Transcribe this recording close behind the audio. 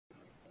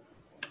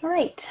All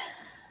right.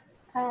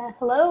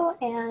 Hello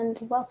and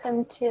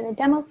welcome to the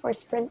demo for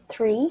Sprint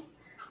 3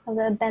 of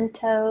the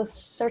Bento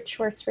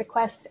SearchWorks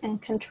Requests and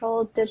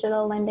Controlled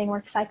Digital Lending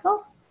Work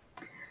Cycle.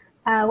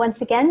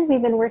 Once again,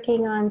 we've been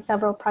working on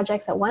several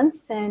projects at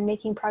once and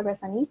making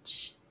progress on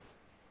each.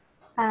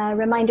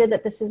 Reminder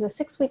that this is a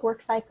 6-week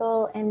work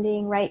cycle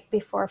ending right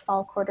before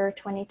fall quarter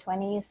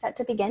 2020 is set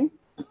to begin.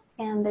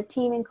 And the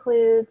team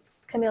includes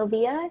Camille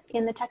Villa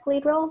in the tech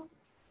lead role,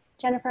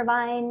 Jennifer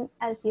Vine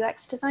as the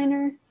UX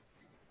designer,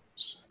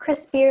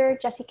 Chris Beer,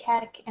 Jesse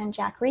Keck, and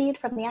Jack Reed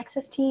from the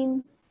Access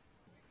team,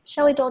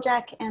 Shelley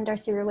Doljak and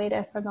Darcy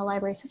Rueda from the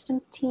Library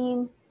Systems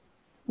team,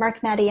 Mark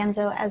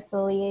Matienzo as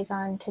the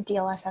liaison to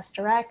DLSS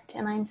Direct,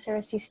 and I'm Sarah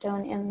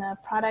Seastone in the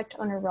product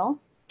owner role.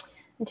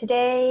 And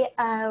today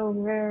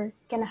we're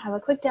going to have a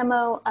quick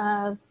demo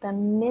of the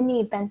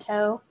mini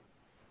Bento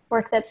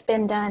work that's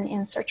been done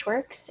in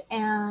SearchWorks.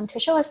 And to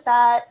show us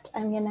that,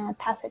 I'm going to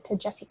pass it to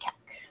Jesse Keck.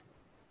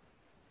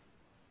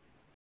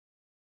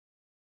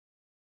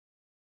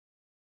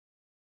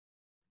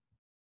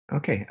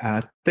 Okay,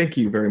 thank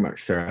you very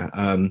much, Sarah.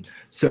 I'm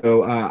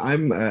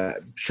showing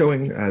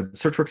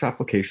SearchWorks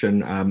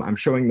application. I'm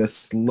showing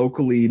this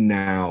locally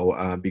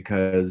now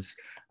because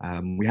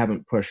we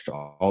haven't pushed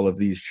all of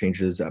these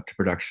changes up to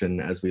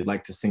production, as we'd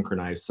like to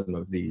synchronize some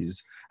of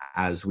these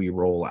as we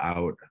roll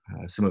out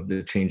some of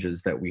the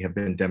changes that we have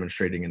been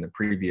demonstrating in the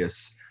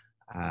previous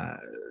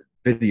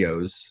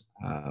videos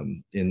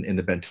in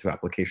the Bento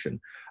application.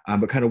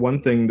 But kind of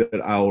one thing that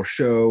I'll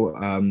show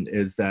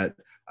is that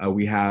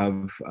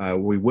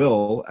we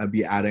will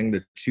be adding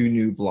the 2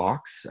 new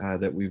blocks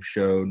that we've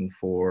shown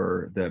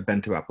for the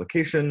Bento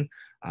application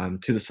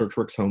to the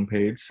SearchWorks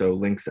homepage. So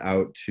links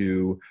out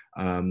to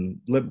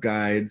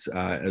LibGuides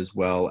as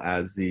well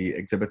as the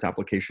exhibits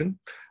application.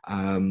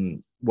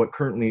 What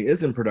currently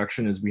is in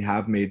production is we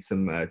have made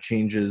some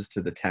changes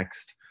to the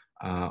text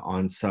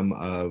on some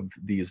of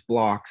these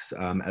blocks,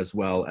 as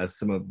well as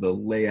some of the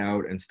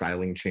layout and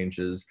styling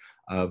changes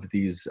of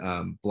these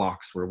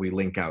blocks where we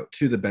link out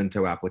to the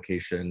Bento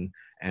application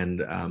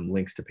and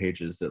links to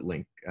pages that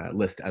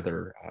list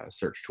other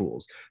search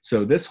tools.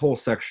 So this whole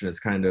section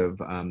has kind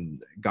of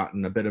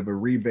gotten a bit of a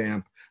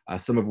revamp,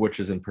 some of which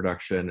is in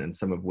production and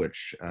some of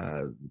which,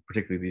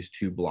 particularly these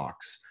 2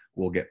 blocks,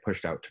 will get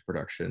pushed out to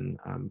production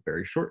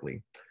very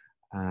shortly.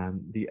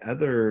 The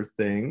other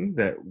thing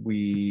that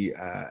we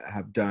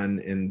have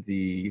done in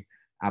the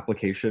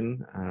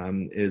application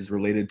is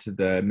related to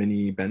the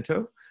mini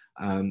Bento.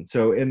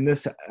 So in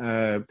this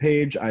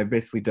page, I've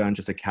basically done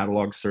just a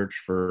catalog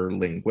search for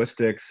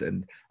linguistics,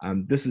 and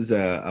this is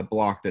a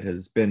block that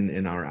has been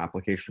in our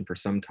application for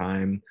some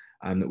time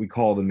that we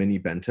call the mini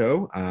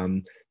Bento.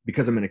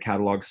 Because I'm in a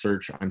catalog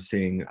search, I'm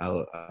seeing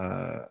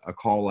a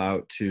call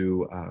out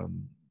to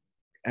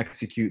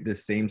execute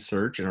this same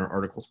search in our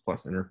Articles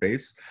Plus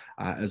interface,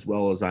 as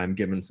well as I'm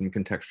given some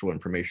contextual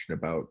information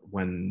about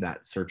when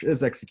that search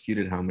is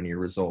executed, how many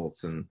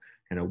results, and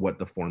kind of what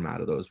the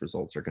format of those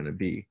results are going to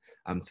be.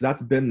 So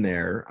that's been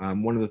there.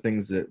 One of the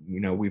things that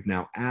we've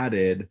now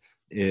added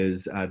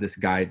is this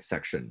guide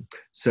section.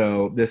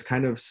 So this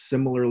kind of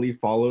similarly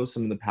follows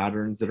some of the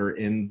patterns that are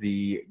in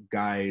the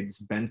guides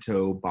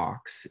Bento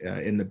box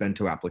in the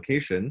Bento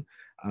application.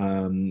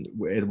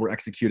 We're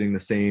executing the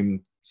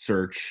same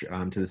search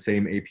to the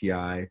same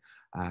API.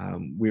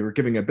 We were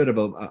giving a bit of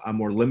a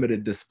more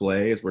limited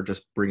display as we're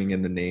just bringing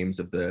in the names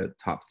of the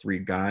top 3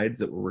 guides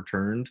that were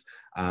returned,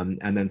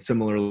 and then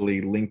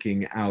similarly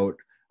linking out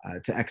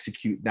to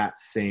execute that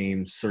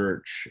same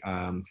search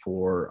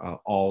for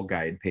all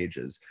guide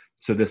pages.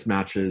 So this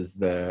matches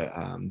the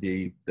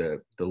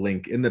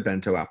link in the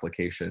Bento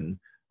application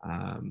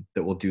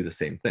that will do the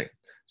same thing.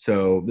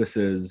 So this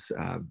is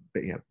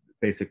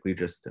basically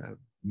just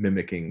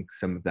mimicking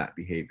some of that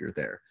behavior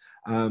there.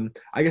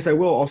 I guess I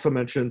will also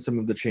mention some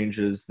of the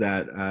changes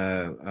that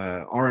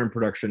are in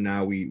production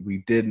now.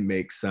 We did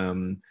make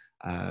some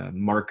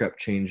markup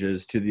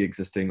changes to the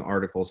existing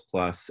Articles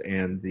Plus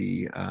and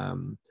the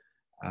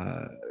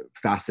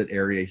facet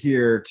area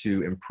here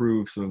to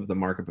improve some of the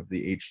markup of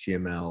the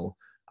HTML.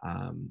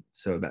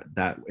 So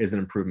that is an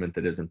improvement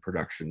that is in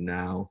production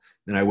now.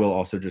 And I will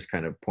also just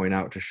kind of point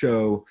out to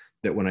show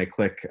that when I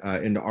click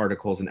into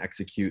articles and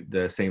execute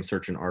the same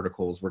search in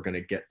articles, we're going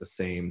to get the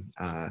same,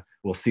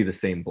 we'll see the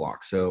same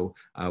block. So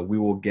we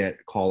will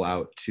get call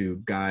out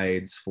to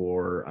guides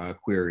for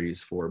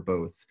queries for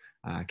both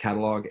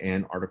catalog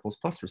and Articles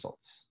Plus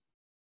results.